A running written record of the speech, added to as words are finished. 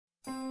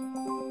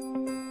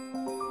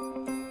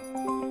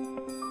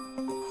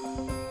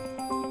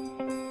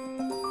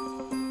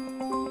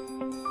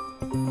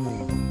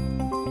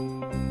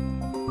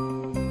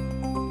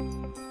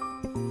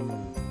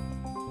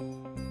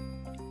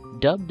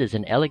Dubbed as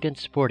an elegant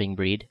sporting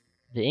breed,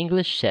 the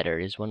English Setter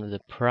is one of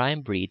the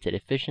prime breeds that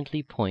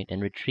efficiently point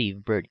and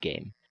retrieve bird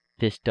game.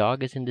 This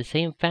dog is in the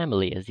same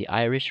family as the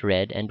Irish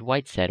Red and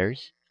White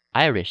Setters,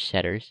 Irish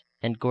Setters,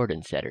 and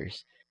Gordon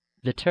Setters.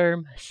 The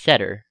term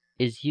 "setter"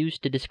 is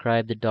used to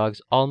describe the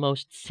dog's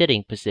almost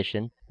sitting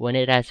position when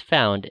it has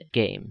found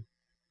game.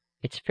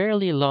 Its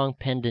fairly long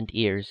pendant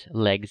ears,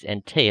 legs,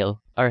 and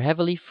tail are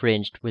heavily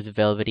fringed with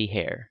velvety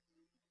hair.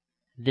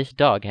 This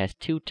dog has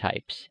two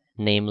types,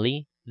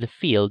 namely, the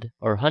field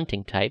or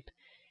hunting type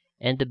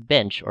and the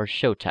bench or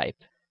show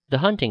type. The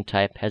hunting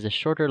type has a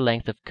shorter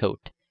length of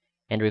coat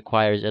and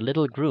requires a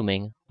little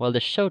grooming, while the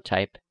show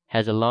type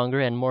has a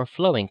longer and more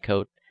flowing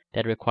coat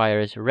that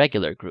requires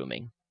regular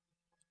grooming.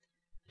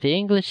 The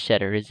English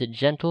Setter is a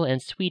gentle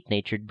and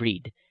sweet-natured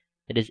breed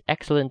that is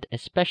excellent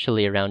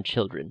especially around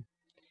children.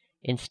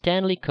 In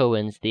Stanley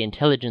Cohen's The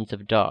Intelligence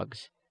of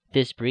Dogs,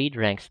 this breed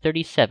ranks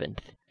 37th,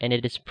 and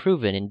it is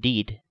proven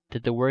indeed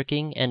that the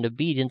working and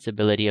obedience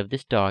ability of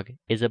this dog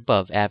is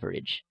above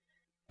average.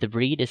 The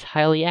breed is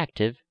highly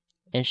active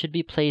and should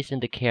be placed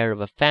in the care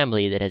of a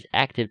family that has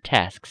active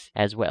tasks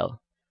as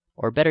well.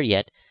 Or better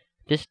yet,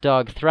 this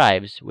dog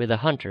thrives with a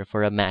hunter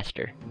for a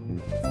master.